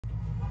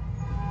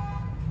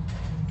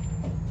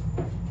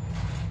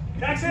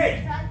Taxi!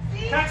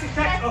 Taxi! Taxi!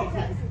 Taxi! Oh,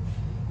 Taxi.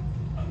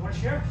 you want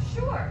to share?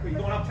 Sure. Or are you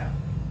going uptown?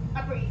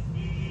 Upper East.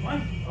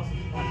 One? Also,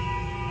 one.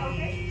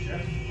 Okay.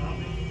 Share.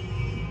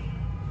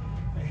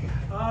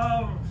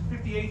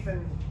 58th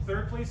and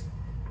 3rd, please.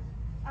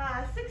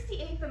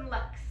 68th and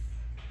Lex.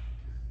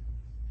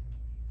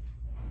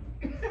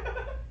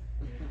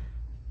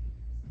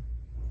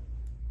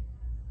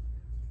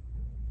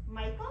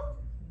 Michael?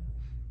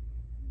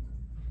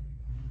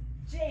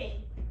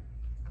 Jane.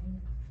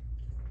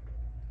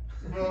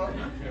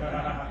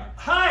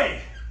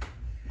 Hi!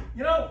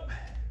 You know,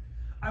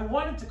 I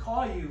wanted to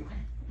call you.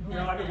 You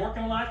know, I've been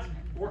working a lot,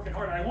 working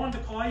hard, and I wanted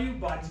to call you,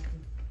 but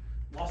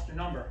lost your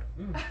number.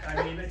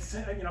 I mean, it's,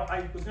 you know,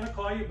 I was going to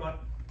call you, but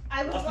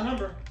lost the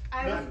number.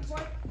 I was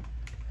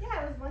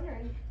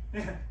wondering.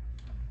 Yeah.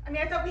 I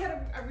mean, I thought we had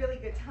a really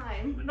good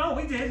time. No,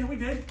 we did.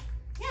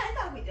 Yeah, I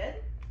thought we did.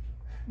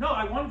 No,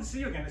 I wanted to see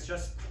you again. It's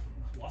just,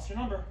 lost your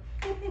number.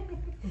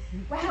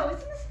 Wow,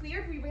 isn't this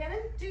weird? We ran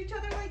into each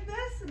other like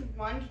this in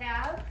one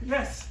cab.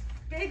 Yes.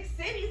 Big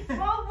city,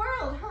 small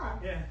world, huh?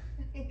 Yeah.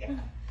 Yeah.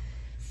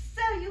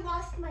 So you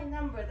lost my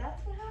number.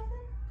 That's what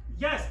happened?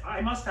 Yes, I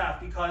must have,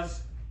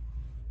 because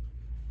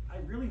I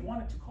really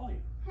wanted to call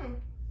you.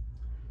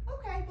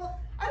 Okay, well,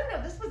 I don't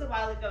know. This was a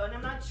while ago, and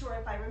I'm not sure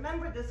if I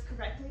remember this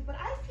correctly, but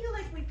I feel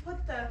like we put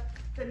the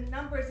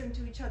numbers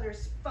into each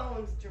other's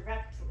phones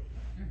directly.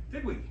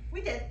 Did we?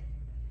 We did.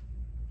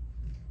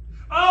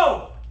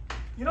 Oh!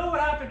 You know what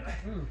happened?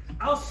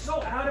 I was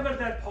so out of it at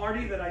that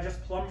party that I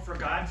just plumb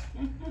forgot,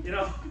 you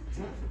know?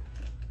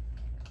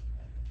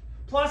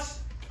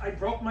 Plus, I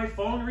broke my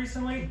phone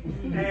recently,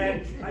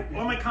 and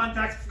all my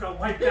contacts got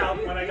wiped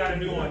out when I got a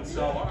new one,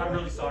 so I'm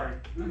really sorry.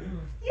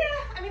 Yeah,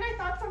 I mean, I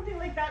thought something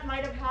like that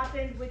might have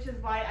happened, which is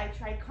why I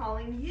tried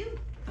calling you.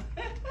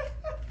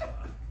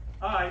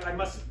 I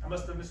must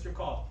have missed your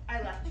call.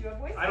 I left you a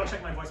voicemail. I don't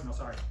check my voicemail,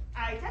 sorry.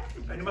 I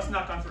texted you. And it must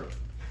not gone through.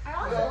 I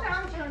also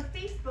found you on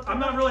Facebook. I'm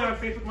not really on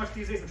Facebook much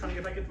these days. I'm trying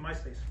to get back into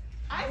MySpace.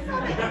 I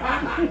saw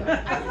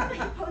that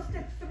you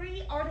posted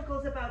 3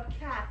 articles about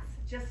cats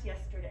just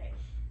yesterday.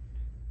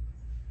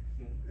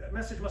 That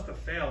message must have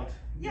failed.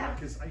 Yeah.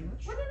 Because Well,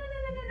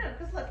 no.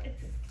 Because look, it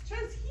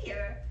shows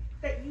here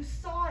that you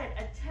saw it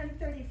at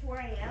 10:34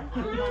 a.m.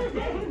 on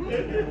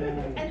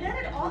Monday. And then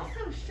it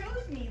also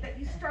shows me that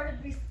you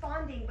started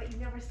responding, but you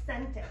never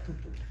sent it.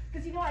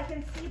 Because, you know, I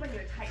can see when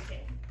you're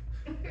typing.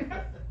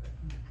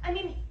 I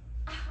mean,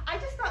 I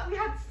just thought we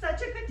had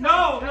such a good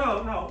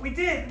time. No. We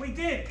did.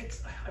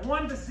 I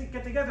wanted to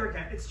get together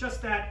again. It's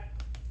just that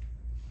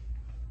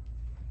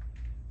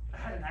I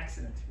had an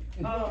accident.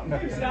 Oh,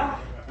 yeah.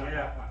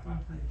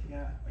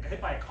 Yeah. Like I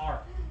hit by a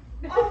car.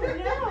 Oh,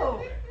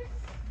 no.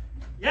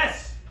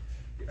 Yes.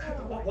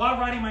 While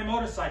riding my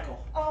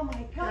motorcycle. Oh,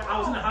 my God. I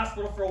was in the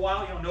hospital for a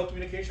while. You know, no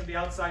communication with the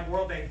outside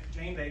world. They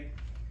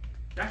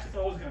actually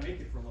thought I was going to make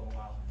it for a little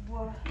while.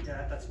 What?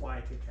 Yeah, that's why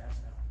I take cabs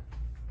now.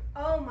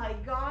 Oh, my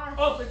gosh.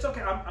 Oh, it's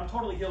okay. I'm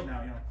totally healed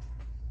now, you know.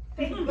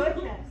 Thank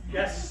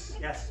goodness.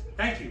 Yes.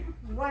 Thank you.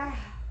 Wow.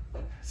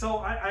 So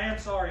I am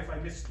sorry if I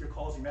missed your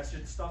calls, your messages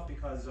and stuff,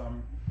 because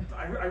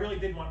I really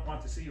did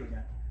want to see you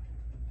again.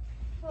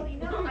 Well, you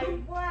know, I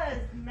was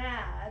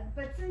mad,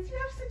 but since you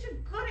have such a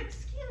good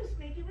excuse,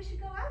 maybe we should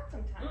go out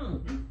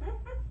sometime.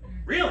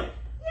 Really?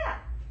 Yeah.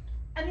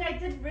 I mean, I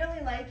did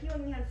really like you,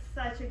 and we had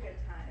such a good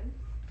time.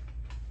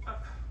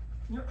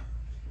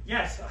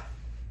 Yes,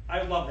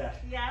 I love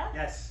that. Yeah?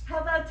 Yes. How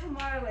about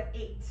tomorrow at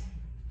 8?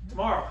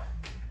 Tomorrow.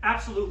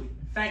 Absolutely.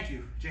 Thank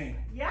you, Jane.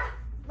 Yeah?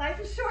 Life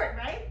is short,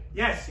 right?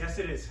 Yes,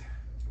 it is.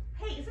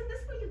 Hey, isn't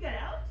this where you get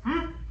out?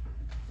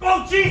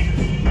 Oh, Jesus!